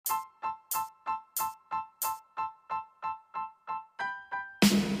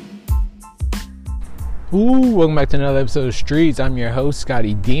Welcome back to another episode of Streets. I'm your host,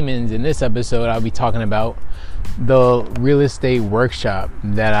 Scotty Demons. In this episode, I'll be talking about the real estate workshop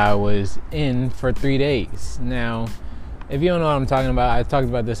that I was in for 3 days. Now, if you don't know what I'm talking about, I talked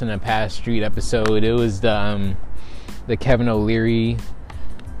about this in a past Street episode. It was the Kevin O'Leary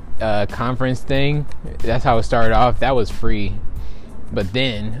conference thing. That's how it started off. That was free. But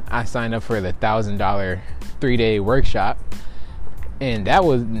then I signed up for the $1,000 3-day workshop. And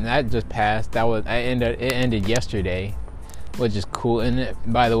that just passed. It ended yesterday, which is cool. And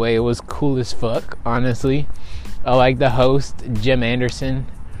by the way, it was cool as fuck, honestly. I like the host, Jim Anderson.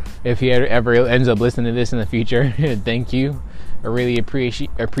 If he ever ends up listening to this in the future, thank you. I really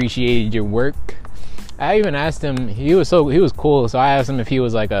appreciated your work. I even asked him. He was cool. So I asked him if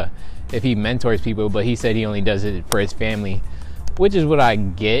he mentors people, but he said he only does it for his family, which is what I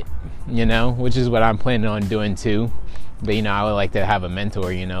get, which is what I'm planning on doing too. But, I would like to have a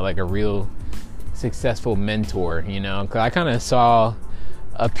mentor, like a real successful mentor, because I kind of saw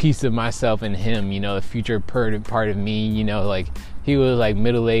a piece of myself in him, the future part of me, like he was like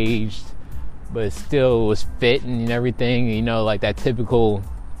middle-aged, but still was fit and everything, like that typical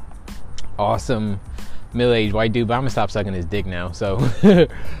awesome middle-aged white dude. But I'm gonna stop sucking his dick now. So,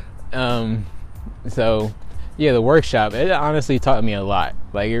 yeah, the workshop, it honestly taught me a lot.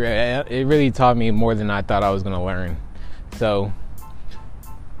 Like it really taught me more than I thought I was gonna learn. So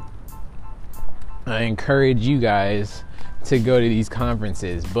I encourage you guys to go to these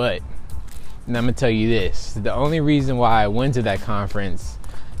conferences, but I'm going to tell you this. The only reason why I went to that conference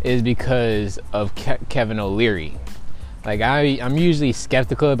is because of Kevin O'Leary. Like I'm usually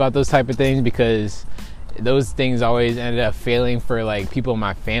skeptical about those type of things because those things always ended up failing for like people in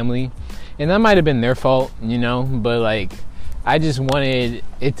my family. And that might have been their fault, but like I just wanted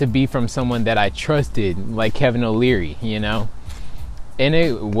it to be from someone that I trusted, like Kevin O'Leary, and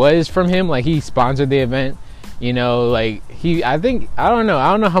it was from him. Like he sponsored the event, like I don't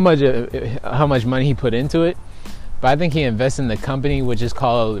know how much money he put into it, but I think he invested in the company, which is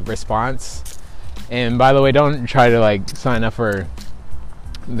called Response. And by the way, don't try to like sign up for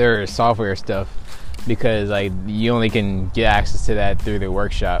their software stuff because like you only can get access to that through the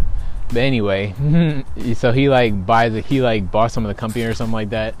workshop. But anyway, so he bought some of the company or something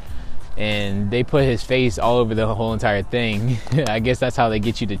like that, and they put his face all over the whole entire thing. I guess that's how they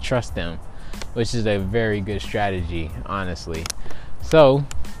get you to trust them, which is a very good strategy, honestly. So,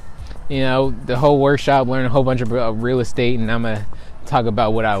 the whole workshop, learned a whole bunch of real estate, and I'm gonna talk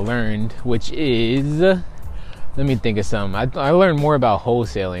about what I learned, which is, let me think of something. I learned more about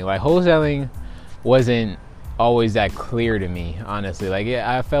wholesaling. Like wholesaling wasn't always that clear to me, honestly. Like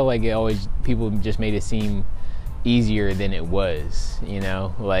I felt like people just made it seem easier than it was,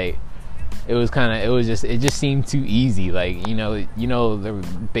 like it just seemed too easy. Like the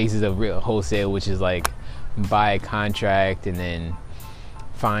basis of real wholesale, which is like buy a contract and then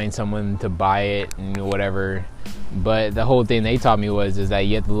find someone to buy it and whatever. But the whole thing they taught me is that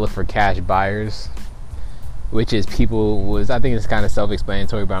you have to look for cash buyers, which is I think it's kind of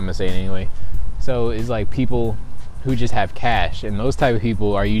self-explanatory, but I'm gonna say it anyway. So it's like people who just have cash, and those type of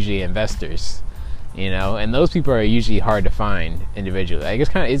people are usually investors, and those people are usually hard to find individually. Like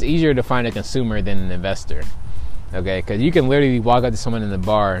it's easier to find a consumer than an investor, okay? Because you can literally walk up to someone in the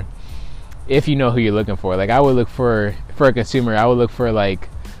bar if you know who you're looking for. Like I would look for a consumer. I would look for like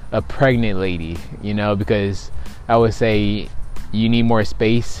a pregnant lady, because I would say you need more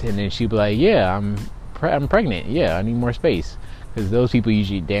space, and then she'd be like, yeah, I'm pregnant. Yeah, I need more space. Because those people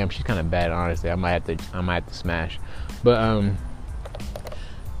usually, damn, she's kind of bad, honestly. I might have to smash. But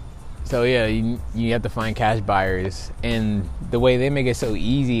so yeah, you have to find cash buyers, and the way they make it so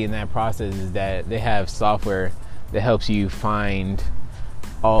easy in that process is that they have software that helps you find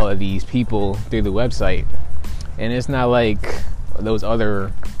all of these people through the website. And it's not like those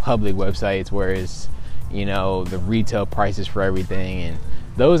other public websites where it's the retail prices for everything, and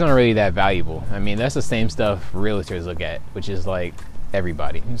those aren't really that valuable. I mean, that's the same stuff realtors look at, which is like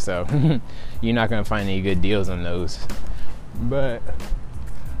everybody. So you're not going to find any good deals on those. But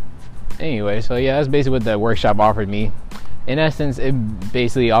anyway, so yeah, that's basically what the workshop offered me. In essence, it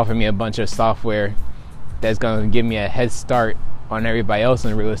basically offered me a bunch of software that's going to give me a head start on everybody else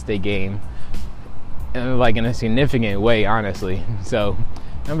in the real estate game, and like in a significant way, honestly. So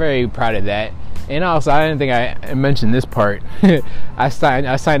I'm very proud of that. And also, I didn't think I mentioned this part. I signed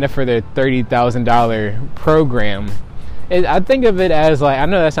up for their $30,000 program. I think of it as like, I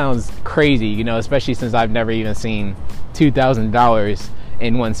know that sounds crazy, especially since I've never even seen $2,000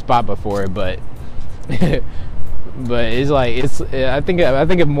 in one spot before. But it's like I think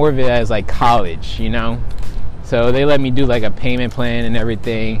of more of it as like college, So they let me do like a payment plan and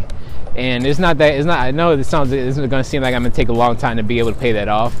everything. And it's not. I know it's going to seem like I'm going to take a long time to be able to pay that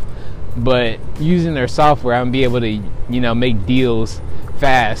off, but using their software, I'm going to be able to, make deals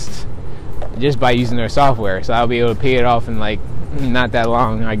fast just by using their software. So I'll be able to pay it off in like not that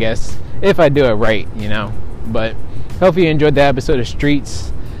long, I guess, if I do it right, But hopefully you enjoyed the episode of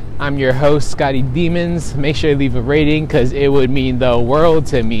Streets. I'm your host, Scotty Demons. Make sure to leave a rating because it would mean the world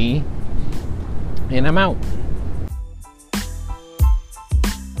to me. And I'm out.